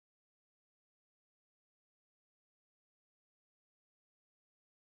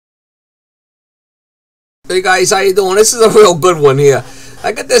Hey guys, how you doing? This is a real good one here.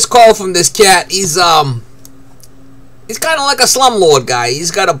 I got this call from this cat. He's kind of like a slumlord guy.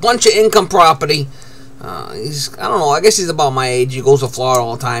 He's got a bunch of income property. I don't know, I guess he's about my age. He goes to Florida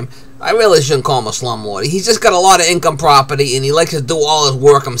all the time. I really shouldn't call him a slumlord. He's just got a lot of income property, and he likes to do all his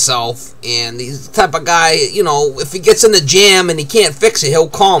work himself. And he's the type of guy, you know, if he gets in the jam and he can't fix it, he'll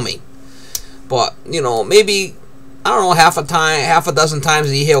call me. But, you know, maybe, I don't know, half a dozen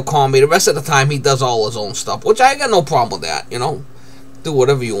times he'll call me. The rest of the time, he does all his own stuff, which I got no problem with that, you know. Do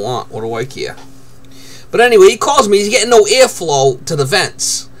whatever you want. What do I care? But anyway, he calls me. He's getting no airflow to the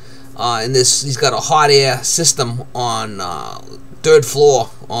vents. He's got a hot air system on third floor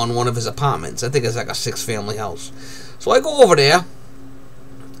on one of his apartments. I think it's like a 6-family house. So I go over there,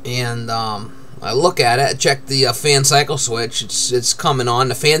 and I look at it. I check the fan cycle switch. It's coming on.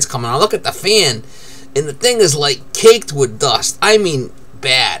 The fan's coming on. I look at the fan. And the thing is like caked with dust. I mean,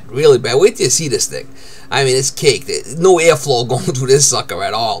 bad, really bad. Wait till you see this thing. I mean, it's caked. No airflow going through this sucker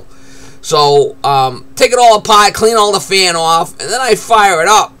at all. So, take it all apart, clean all the fan off, and then I fire it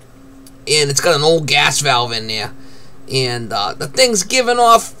up. And it's got an old gas valve in there. And the thing's giving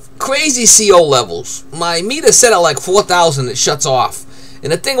off crazy CO levels. My meter set at like 4,000, it shuts off.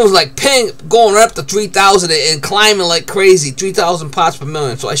 And the thing was like ping, going right up to 3,000 and climbing like crazy, 3,000 parts per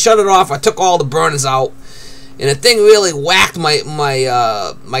million. So I shut it off. I took all the burners out, and the thing really whacked my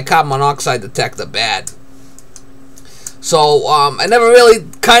carbon monoxide detector bad. So I never really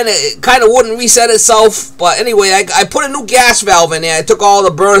kind of wouldn't reset itself. But anyway, I put a new gas valve in there. I took all the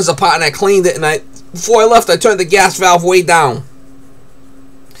burners apart and I cleaned it. And before I left, I turned the gas valve way down,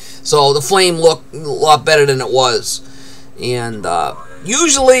 so the flame looked a lot better than it was. And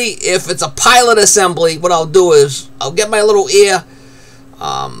usually, if it's a pilot assembly, what I'll do is I'll get my little air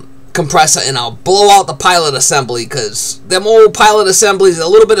compressor and I'll blow out the pilot assembly, because them old pilot assemblies, a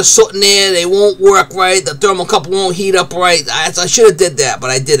little bit of soot in there, they won't work right, the thermocouple won't heat up right. I should have did that, but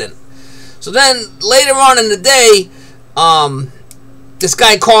I didn't. So then, later on in the day, this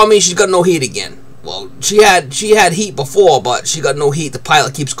guy called me. She's got no heat again. Well, she had heat before, but she got no heat. The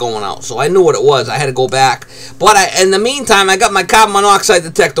pilot keeps going out. So I knew what it was. I had to go back. But in the meantime, I got my carbon monoxide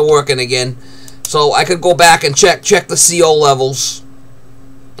detector working again, so I could go back and check the CO levels.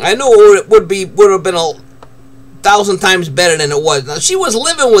 I knew it would have been 1,000 times better than it was. Now, she was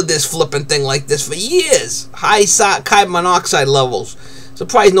living with this flipping thing like this for years. High carbon monoxide levels.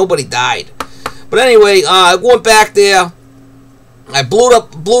 Surprised nobody died. But anyway, I went back there. I blew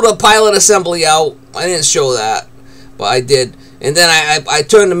the pilot assembly out. I didn't show that, but I did. And then I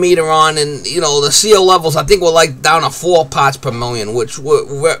turned the meter on, and you know, the CO levels I think were like down to 4 parts per million, which were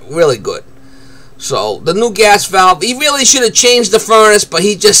really good. So the new gas valve, he really should have changed the furnace, but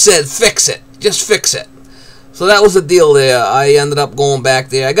he just said fix it, just fix it. So that was the deal there. I ended up going back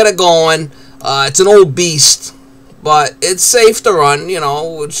there. I got it going. It's an old beast, but it's safe to run. You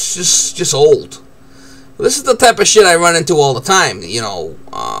know, it's just old. This is the type of shit I run into all the time, you know.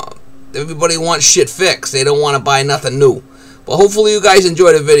 Everybody wants shit fixed. They don't want to buy nothing new. But hopefully you guys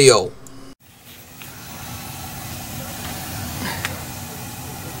enjoy the video.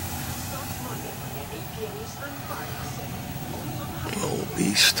 Old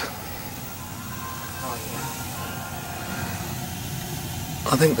beast.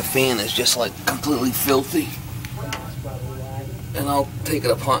 I think the fan is just like completely filthy. And I'll take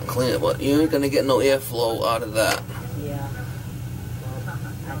it apart and clean it, but you ain't gonna get no airflow out of that. Yeah.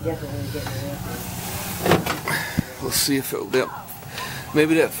 I definitely get no airflow. Let's see if it'll.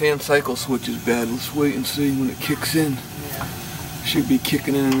 Maybe that fan cycle switch is bad. Let's wait and see when it kicks in. Yeah. Should be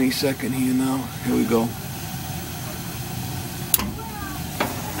kicking in any second here now. Here we go.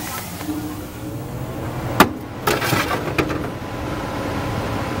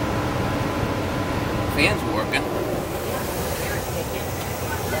 Fan's working.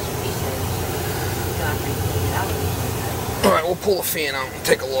 Alright, we'll pull the fan out and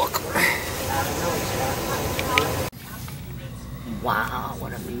take a look. Wow,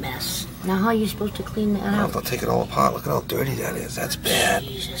 what a mess. Now how are you supposed to clean that I'll out? have to take it all apart. Look at how dirty that is. That's bad.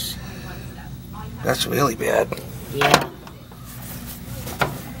 Jesus. That's really bad. Yeah.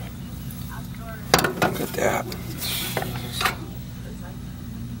 Look at that.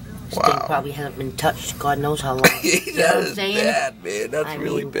 This Wow. thing probably hasn't been touched God knows how long. That You know what I'm is saying? bad, man. That's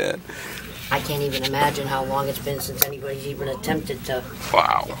really bad. I can't even imagine how long it's been since anybody's even attempted to.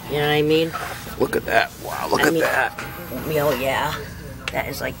 Wow. You know what I mean? Look at that. Wow, look at that. Oh yeah. That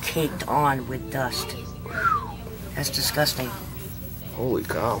is like caked on with dust. That's disgusting. Holy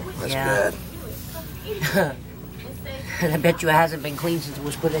cow. That's Yeah. bad. And I bet you it hasn't been cleaned since it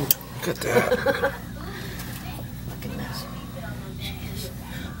was put in. Look at that. Fucking mess. Jesus.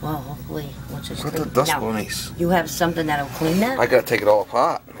 Well, hopefully, once it's Put the clean. dust Now, bunnies. you have something that'll clean that? I gotta take it all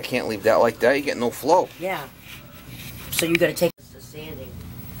apart. I can't leave that like that. You get no flow. Yeah. So you gotta take the sanding.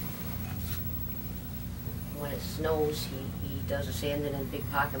 When it snows, he does a sanding in big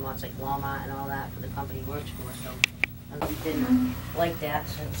parking lots like Walmart and all that for the company he works for. So I've been like that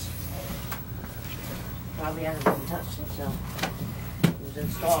since, probably hasn't been touched since it was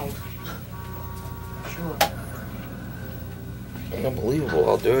installed. Sure. Unbelievable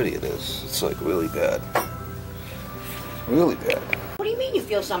how dirty it is. It's like really bad. Really bad. What do you mean you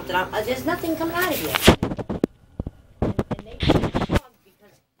feel something? There's nothing coming out of here. And they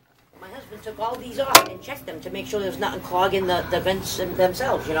because my husband took all these off and checked them to make sure there's nothing clogging the vents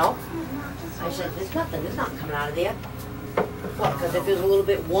themselves, you know? I said, there's nothing coming out of there. What, because if it was a little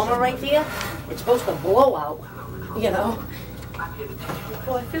bit warmer right there, it's supposed to blow out, you know?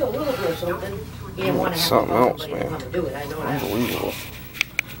 Well, I feel a little bit of something. He didn't want to have something else, man. To come and do it. I know that. Unbelievable.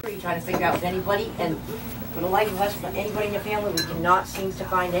 You're trying to figure out if anybody, and for the life of us, anybody in your family, we cannot seem to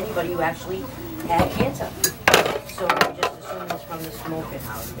find anybody who actually had cancer. So we just assume it's from the smoking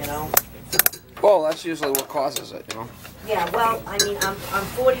house, you know? Well, that's usually what causes it, you know? Yeah, well, I mean, I'm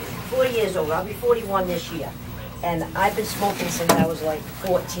 40 years old. I'll be 41 this year. And I've been smoking since I was like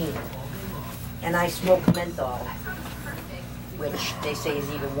 14. And I smoke menthol, which they say is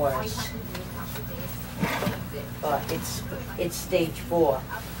even worse. But it's stage 4.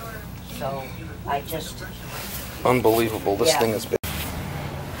 So I just... Unbelievable. This thing has been...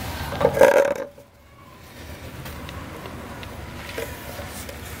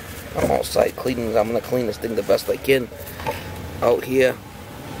 I'm all site cleaning. I'm going to clean this thing the best I can out here.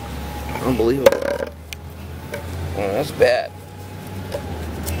 Unbelievable. Oh, that's bad.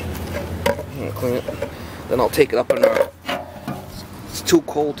 I'm going to clean it. Then I'll take it up in there. It's too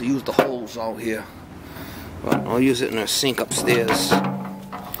cold to use the hose out here. But I'll use it in a sink upstairs.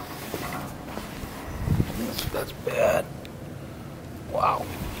 That's bad. Wow.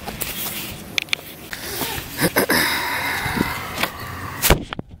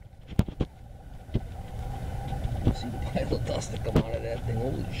 See the pile of dust that come out of that thing.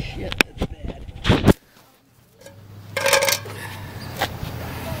 Holy shit, that's bad.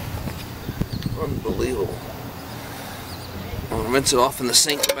 Unbelievable. I'll rinse it off in the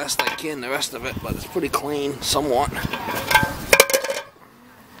sink the best I can, the rest of it, but it's pretty clean, somewhat.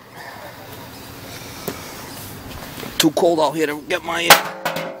 Too cold out here to get my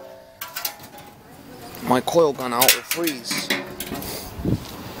coil gun out, it'll freeze.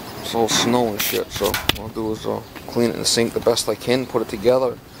 It's all snow and shit, so what I'll do is clean it in the sink the best I can, put it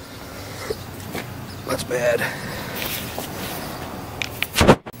together. That's bad.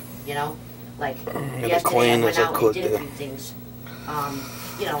 You know, like yesterday I went out and did a few things.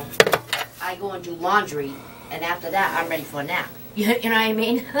 You know, I go and do laundry, and after that I'm ready for a nap. You know what I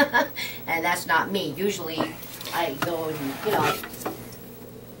mean? And that's not me. Usually I go and, you know,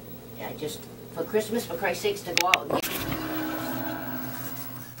 I just, for Christmas, for Christ's sakes, to go out and get...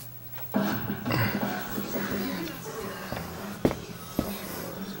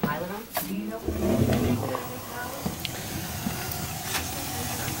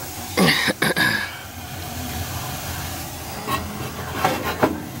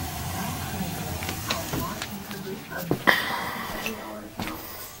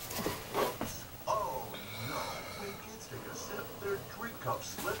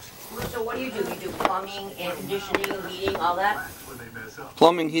 So what do? You do plumbing, air conditioning, heating, all that?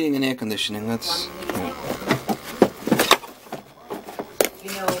 Plumbing, heating, and air conditioning, that's...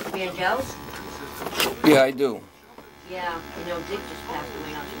 You know Van Gels? Yeah, I do. Yeah, you know Dick just passed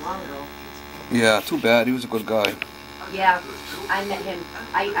away not too long ago. Yeah, too bad. He was a good guy. Yeah, I met him.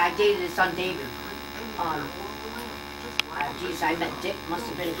 I dated his son David. Geez, I met Dick. Must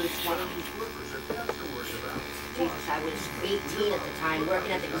have been a good 20. Jesus, I was 18 at the time,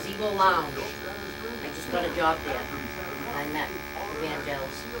 working at the Gazebo Lounge. I just got a job there. And I met the Van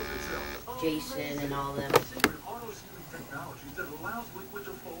Gels, Jason and all them.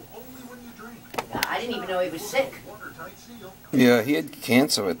 I didn't even know he was sick. Yeah, he had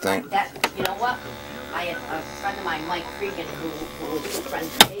cancer, I think. You know what? I had a friend of mine, Mike Cregan, who was good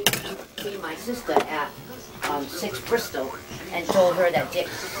friends with me and my sister at 6 Bristol, and told her that Dick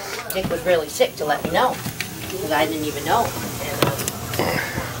was really sick to let me know. Because I didn't even know. And,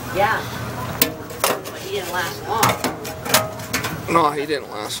 yeah. But he didn't last long. No, he didn't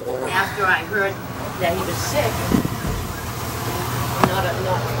last long. After I heard that he was sick, not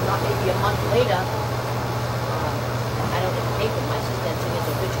maybe a month later, I don't get the paper. My sister had seen his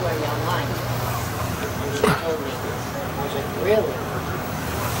obituary online. And she told me. I was like, really?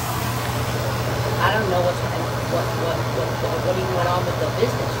 I don't know what's going on. what even went on with the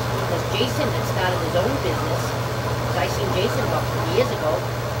business. Because Jason had started his own business. Because I seen Jason about 3 years ago.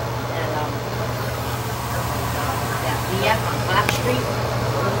 And that VF on Hvac Street,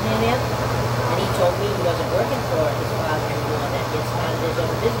 over there. And he told me he wasn't working for his father anymore, that he had started his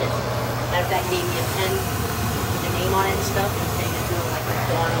own business. Matter of fact, gave me a pen with a name on it and stuff, and he's saying he's doing like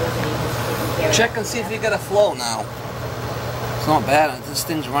McDonald's and he was taking care of it. Check and see if you got a flow now. It's not bad. This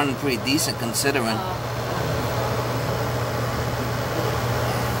thing's running pretty decent considering.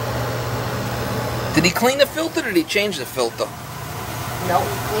 Did he clean the filter or did he change the filter? No,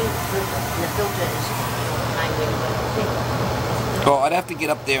 he cleaned the filter. And the filter is behind where you went. Oh, I'd have to get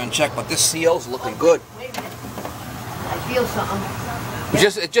up there and check, but this CO's looking good. Wait a minute. I feel something.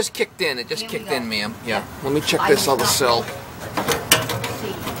 It just kicked in. It just kicked in, ma'am. Yeah. Let me check this other cell.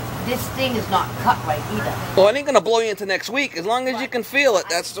 See, this thing is not cut right either. Well, it ain't gonna blow you into next week. As long as you can feel it,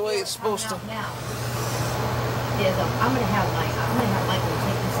 that's the way it's supposed to. Now, I'm gonna have Michael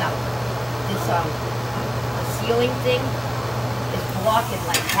take this out. This the ceiling thing is blocking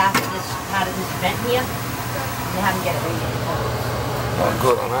like half of this part of this vent here. I'm gonna have him get it radiated. Oh,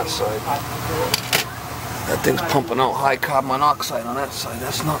 good on that side. That thing's pumping out high carbon monoxide on that side.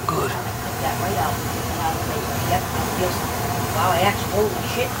 That's not good. Take that right out. Yep, I feel something. Wow, I actually, holy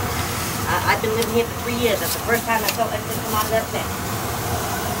shit. I've been living here for 3 years. That's the first time I felt anything come out of that thing.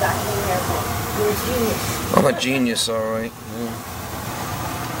 You're a genius. I'm a genius, all right. Yeah.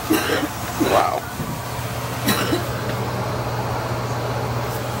 Wow.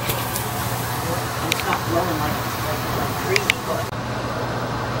 It's not blowing like crazy, but...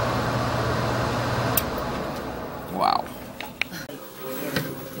 Wow.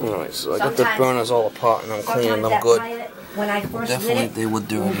 Alright, so I got the burners all apart and I'm cleaning them good. When I first Definitely lit it, they would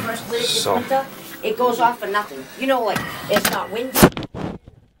do when it. we first lit it this So. winter, it goes off for nothing. You know, like, it's not windy. It just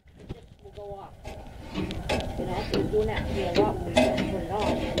will go off. And I have to do that for a lot when we first put it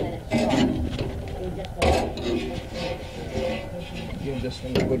on, and then it stops. It would just go off. Give this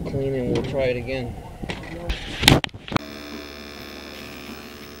one a good clean and we'll try it again.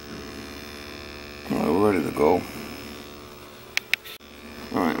 Alright, we're ready to go.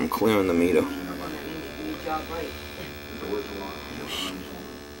 Alright, I'm clearing the meter.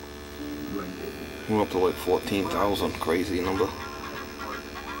 We're up to like 14,000, crazy number.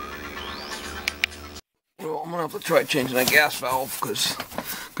 Well, I'm gonna have to try changing that gas valve because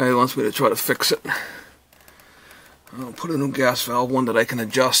guy wants me to try to fix it. I'll put a new gas valve, one that I can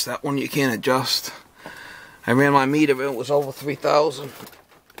adjust. That one you can't adjust. I ran my meter, it was over 3,000.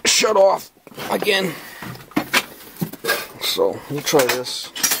 Shut off again. So we'll try this.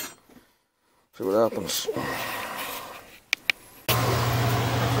 See what happens.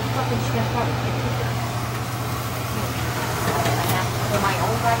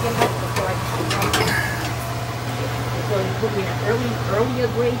 So you put me in an earlier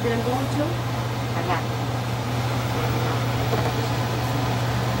grade that I'm going to? I'm happy.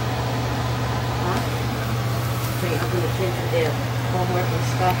 Huh? So you're helping the kids with their homework and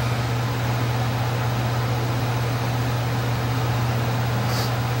stuff?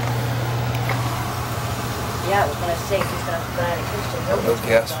 Yeah, I was going to say, she's going to have a Christian. No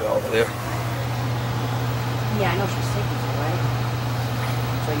gas valve there. Yeah, I know she's sick, right?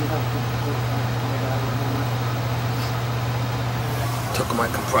 So you don't Took my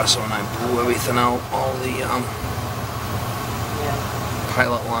compressor and I blew everything out, all the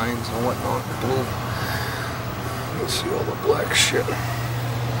pilot lines and whatnot. Blew. Let's see all the black shit.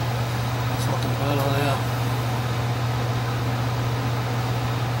 It's looking better there.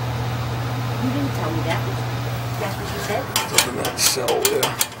 You didn't tell me that. That's what you said? Look at that cell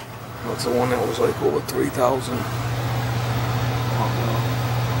there. That's the one that was like over 3,000.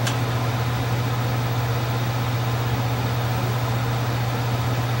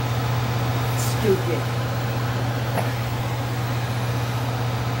 Stupid.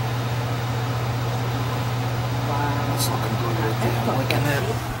 Wow. That's looking good right there. I'm liking that.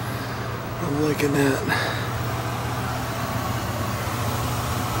 I'm liking that.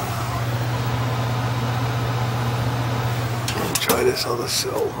 Try this other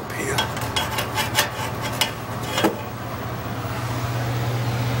cell up here.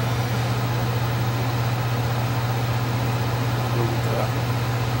 Look at that.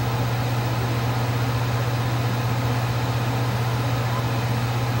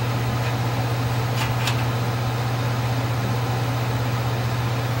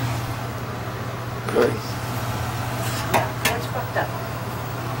 Okay. Yeah, that's fucked up.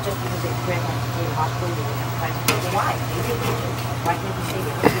 Just because they ran like to the hospital, they didn't have time to do why? They didn't do. Why didn't you say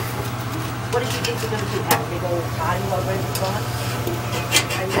that? What did you think the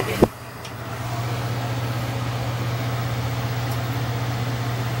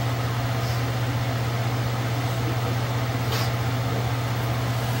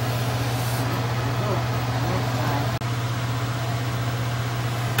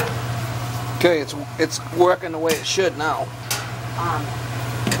Okay, it's working the way it should now.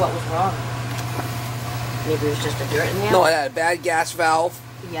 What was wrong? Maybe it was just a dirt in there? No, it had a bad gas valve.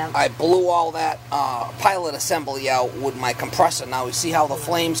 Yeah. I blew all that pilot assembly out with my compressor. Now you see how the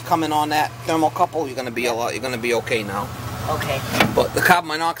flames coming on that thermocouple. You're gonna be okay now. Okay. But the carbon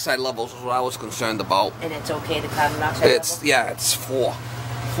monoxide levels was what I was concerned about. And it's okay, the carbon monoxide level? Yeah, it's 4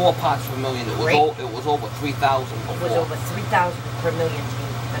 parts per million. It was over 3,000 before. It was over 3,000 per million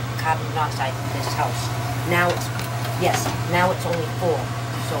the carbon monoxide in this house. Now it's only 4.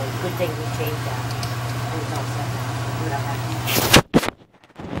 So good thing we changed that. I was all set now. I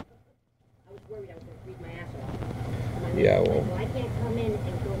was worried I was going to freeze my ass off. Yeah, well. I can't come in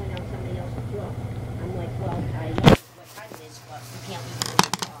and go in on somebody else's job. I'm like, well, I know what time it is, but you can't leave it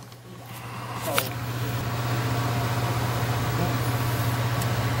either. So,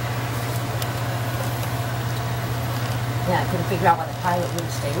 yeah, I couldn't figure out why the pilot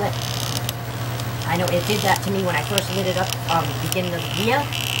wouldn't stay lit. I know it did that to me when I first lit it up beginning of the year,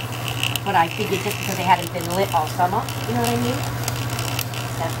 but I figured just because they hadn't been lit all summer, you know what I mean?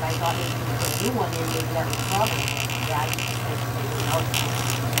 That's what I thought, maybe we could do one and maybe that was a problem. Yeah, I just figured it out.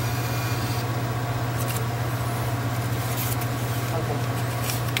 Okay.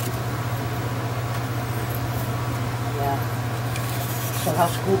 Yeah. So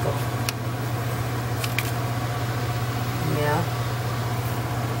how's school go? Yeah.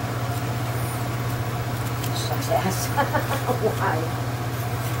 Sucks ass. Why?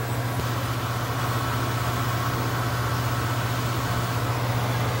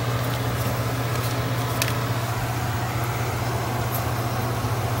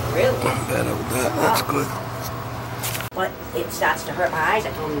 Really? I'm better with that. That's good. But it starts to hurt my eyes.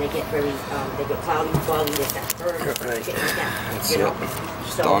 I told him they get very, they get cloudy, foggy, they start to burn, Right. shit like that. That's You know? it.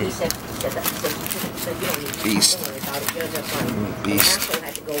 So Done. he said, you don't need to Beast. worry about it. Yours are fine. Beast. And Ashley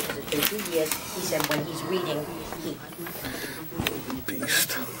had to go because it's been 2 years. He said when he's reading, he... Beast.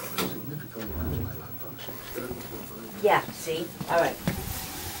 Yeah, see? All right.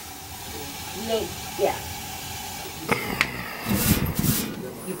 Yeah.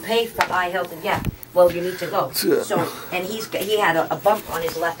 You pay for eye health and yeah. Well, you need to go. Yeah. So, and he had a bump on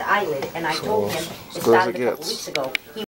his left eyelid, and I told him it as good as started it a couple gets. weeks ago. He